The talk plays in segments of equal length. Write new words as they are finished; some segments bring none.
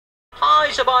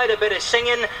always about a bit of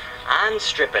singing and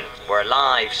stripping. We're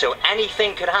live, so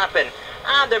anything could happen.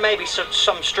 And there may be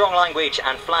some strong language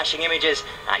and flashing images,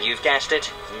 and you've guessed it,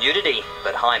 nudity.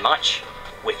 But how much?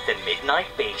 With the Midnight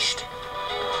Beast.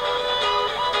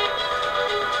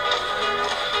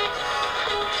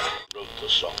 Wrote the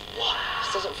song. Wow.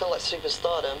 This doesn't feel like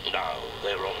Superstardom. No,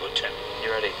 they're on the tempo.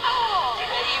 You ready?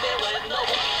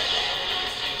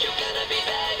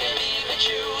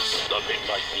 The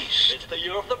Midnight Beast. It's the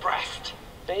year of the breast.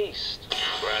 Beast.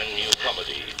 Brand new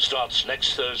comedy starts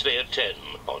next Thursday at 10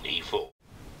 on E4.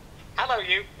 Hello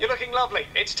you, you're looking lovely.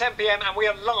 It's 10 PM and we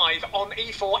are live on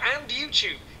E4 and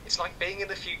YouTube. It's like being in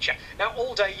the future. Now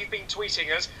all day you've been tweeting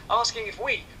us, asking if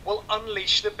we will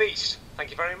unleash the beast.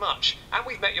 Thank you very much. And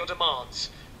we've met your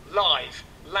demands. Live,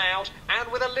 loud,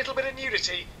 and with a little bit of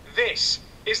nudity, this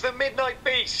is the Midnight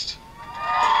Beast.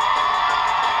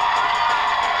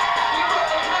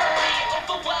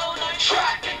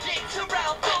 Track addicts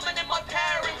around filming in my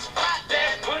parents' flat.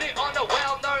 Then put it on a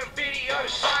well-known video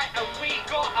site, and we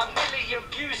got 1 million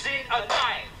views in a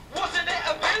night. Wasn't it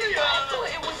a billion? I thought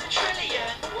it was a trillion.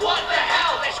 What the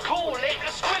hell? Let's call it a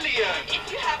squillion.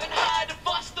 If you haven't heard of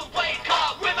us, then wake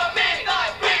up with a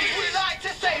Midnight Beast. We like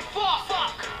to say fuck,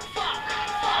 fuck, fuck,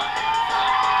 fuck,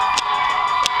 fuck.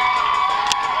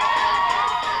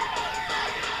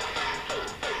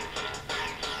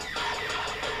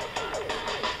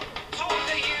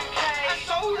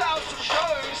 Sold out some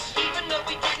shows, even though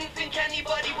we didn't think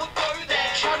anybody would go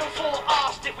there. Channel 4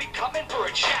 asked if we'd come in for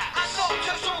a chat and knocked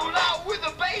us all out with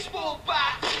a baseball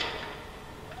bat.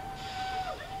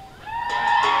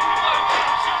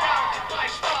 Surrounded by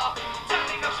staff,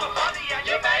 telling us we're funny and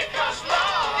you make us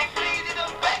laugh. They pleaded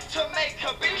and begged to make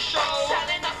a big show,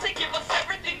 telling us to give us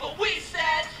everything, but we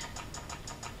said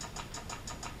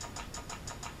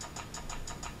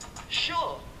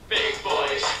sure. Big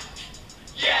boys.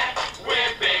 Yeah,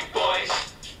 we're big boys.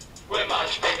 We're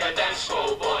much bigger than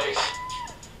schoolboys.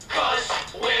 'Cause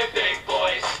we're big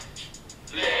boys.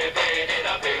 Living in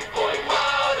a big boy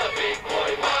world, a big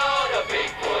boy world, a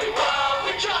big boy world.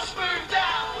 We just moved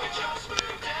out. We just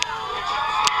moved out. We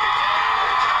just moved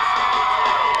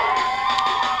out.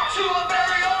 To a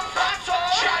very own plateau.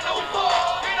 Channel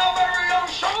 4. In our very own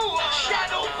show.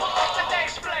 Channel 4. And they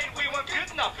explained we weren't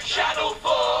good enough for Channel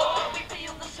 4. We'd be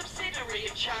on the subsidiary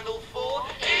of Channel 4.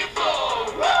 E4.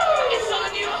 Woo! It's our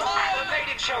new home. The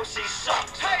Lady Chelsea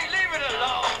sucks.